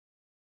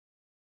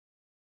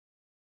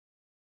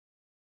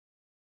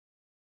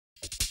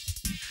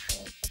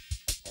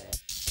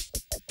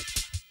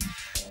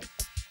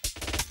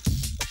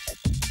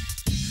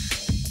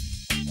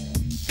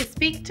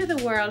Speak to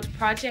the World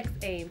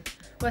project's aim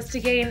was to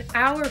gain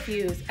our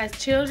views as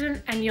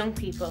children and young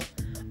people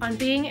on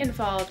being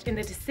involved in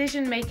the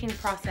decision-making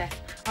process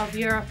of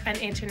Europe and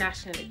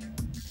internationally.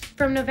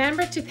 From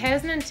November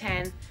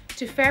 2010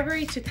 to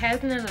February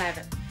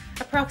 2011,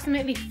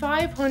 approximately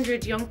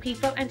 500 young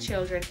people and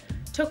children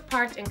took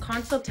part in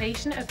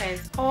consultation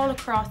events all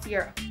across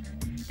Europe.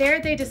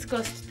 There they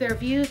discussed their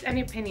views and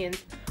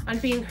opinions on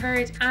being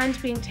heard and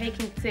being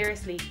taken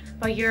seriously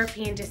by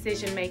European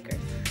decision makers.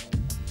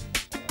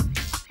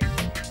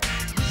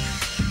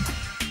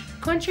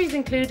 Countries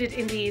included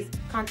in these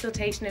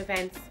consultation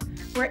events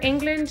were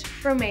England,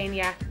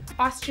 Romania,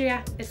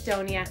 Austria,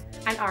 Estonia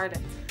and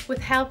Ireland, with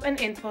help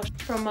and input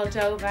from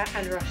Moldova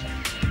and Russia.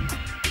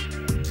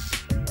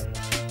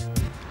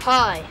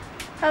 Hi.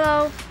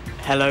 Hello.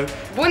 Hello.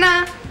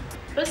 Bună.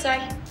 Grüß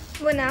euch.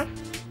 Bună.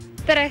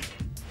 Tere.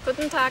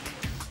 Guten Tag.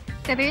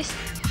 Tervist.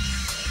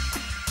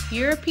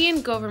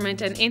 European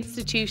government and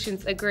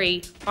institutions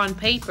agree, on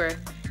paper,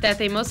 that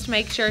they must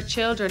make sure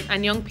children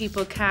and young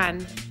people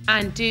can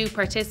and do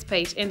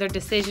participate in their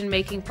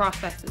decision-making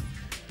processes.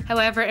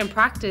 However, in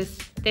practice,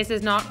 this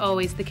is not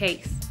always the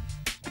case.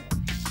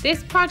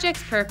 This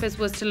project's purpose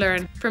was to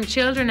learn from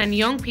children and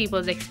young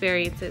people's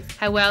experiences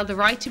how well the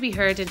right to be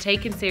heard and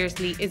taken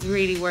seriously is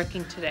really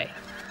working today.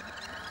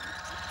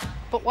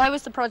 But why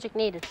was the project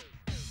needed?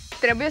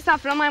 Trebuie să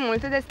aflăm mai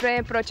multe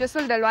despre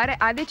procesul de luare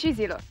a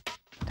deciziilor.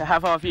 To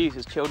have our views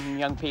as children and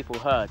young people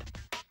heard.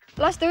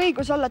 Laste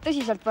õigus olla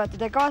tõsiselt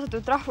võetud ja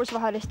kaasatud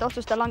rahvusvaheliste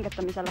otsuste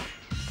langetamisele.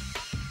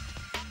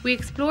 We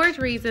explored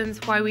reasons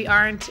why we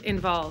aren't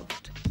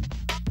involved.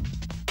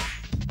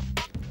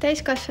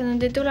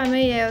 Täiskasvanud ei tule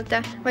meie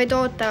juurde, vaid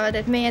ootavad,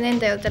 et meie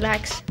nende juurde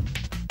läheks.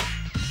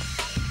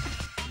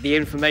 The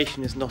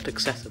information is not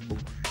accessible.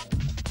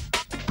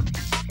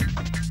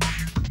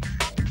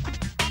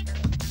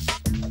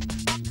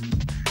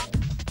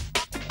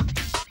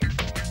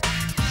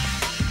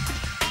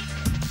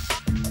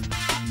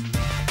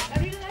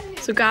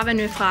 Sogar wenn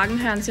wir fragen,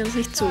 hören sie uns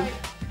nicht zu.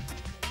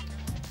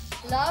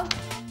 Hello?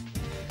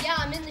 Yeah,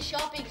 I'm in the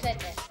shopping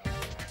centre.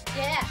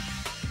 Yeah.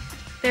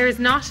 There is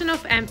not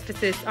enough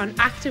emphasis on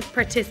active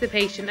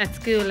participation at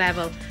school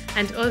level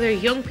and other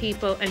young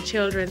people and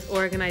children's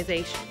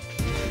organisations.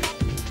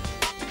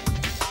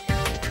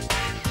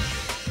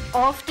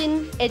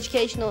 Often,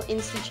 educational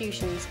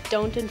institutions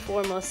don't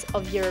inform us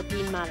of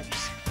European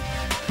matters.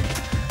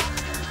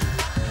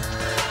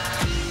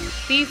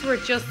 These were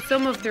just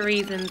some of the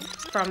reasons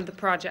from the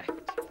project.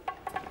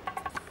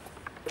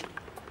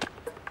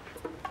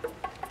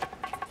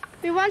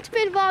 We want to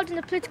be involved in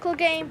the political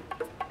game.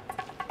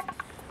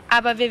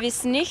 Aber wir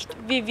wissen nicht,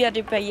 wie wir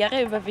die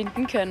Barriere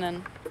überwinden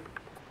können.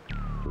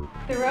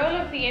 The role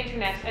of the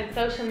internet and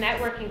social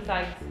networking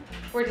sites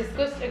were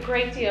discussed a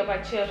great deal by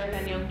children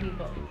and young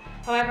people.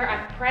 However,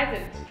 at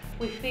present,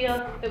 we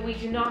feel that we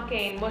do not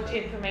gain much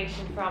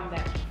information from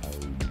them.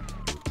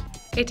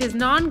 It is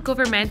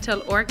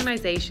non-governmental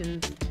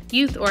organisations,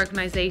 youth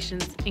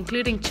organisations,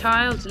 including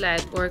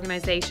child-led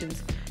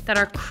organisations, that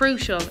are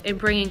crucial in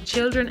bringing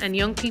children and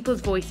young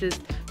people's voices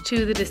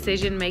to the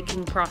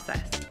decision-making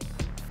process.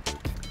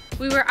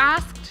 We were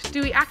asked,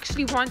 do we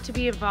actually want to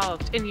be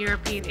involved in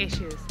European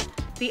issues?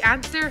 The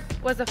answer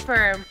was a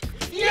firm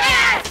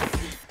yes!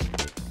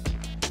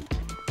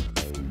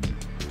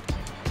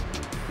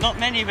 Not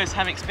many of us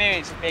have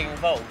experience of being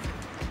involved.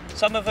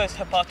 Some of us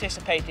have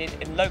participated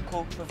in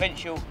local,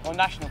 provincial or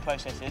national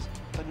processes,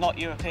 but not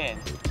European.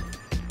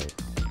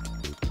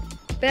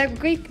 Peaaegu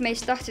kõik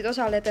meist tahtsid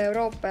osaleda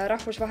Euroopa ja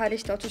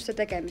rahvusvaheliste otsuste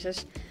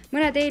tegemises.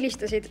 Mõned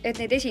eelistasid, et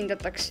neid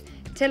esindataks,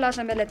 selle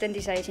asemel, et end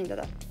ise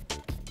esindada.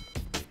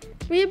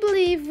 We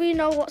believe we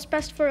know what's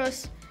best for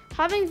us,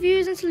 having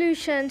views and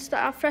solutions that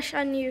are fresh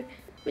and new,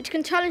 which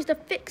can challenge the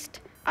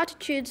fixed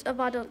attitudes of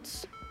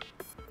adults.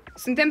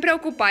 Suntem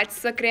preocupați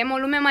să creăm o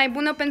lume mai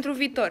bună pentru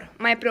viitor,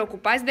 mai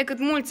preocupați decât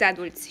mulți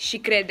adulți și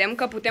credem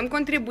că putem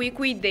contribui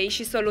cu idei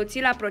și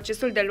soluții la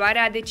procesul de luare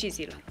a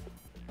deciziilor.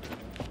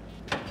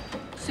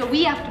 So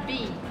we have to be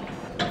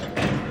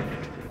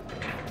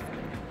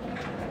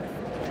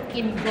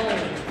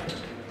involved.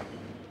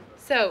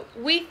 So,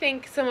 we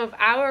think some of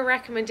our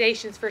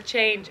recommendations for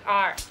change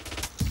are: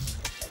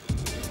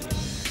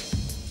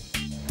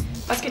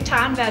 Was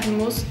getan werden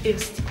muss,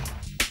 ist: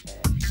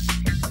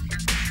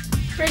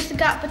 Bridge the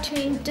gap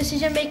between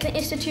decision-making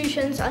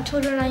institutions and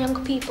children and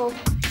young people.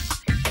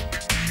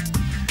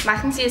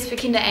 Machen Sie es für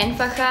Kinder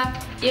einfacher,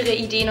 ihre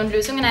Ideen und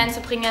Lösungen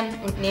einzubringen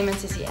und nehmen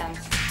Sie sie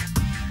ernst.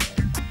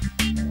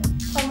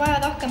 On vaja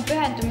rohkem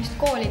pühendumist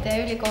koolide ja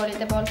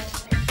ülikoolide poolt.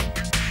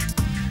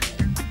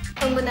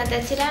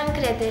 Îmbunătățirea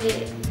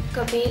încrederii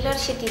copiilor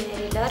și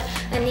tinerilor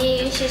în ei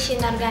înșiși și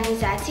în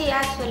organizații,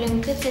 astfel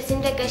încât să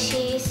simte că și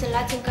ei sunt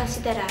luați în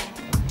considerare.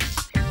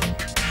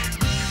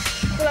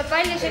 Tuleb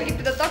välja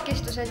selgitada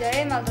takistused ja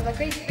eemaldada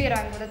kõik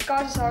piirangud, et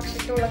kaasa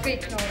saaksid tulla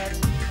kõik noored.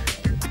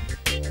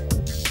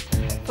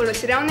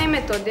 Folosirea unei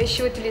metode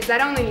și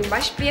utilizarea unui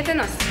limbaj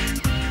prietenos.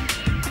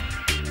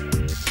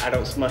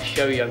 Adults must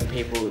show young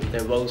people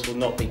their roles will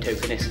not be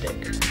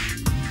tokenistic.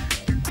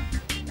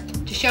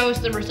 To show us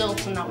the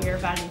results and that we are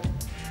valued.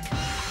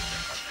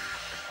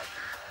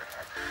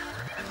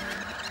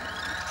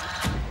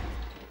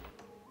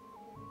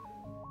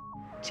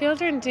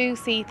 Children do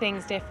see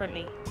things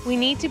differently. We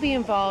need to be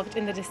involved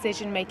in the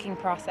decision-making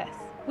process.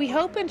 We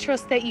hope and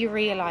trust that you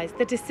realise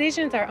that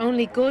decisions are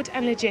only good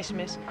and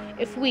legitimate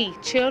if we,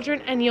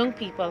 children and young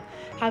people,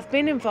 have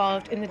been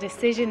involved in the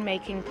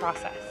decision-making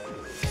process.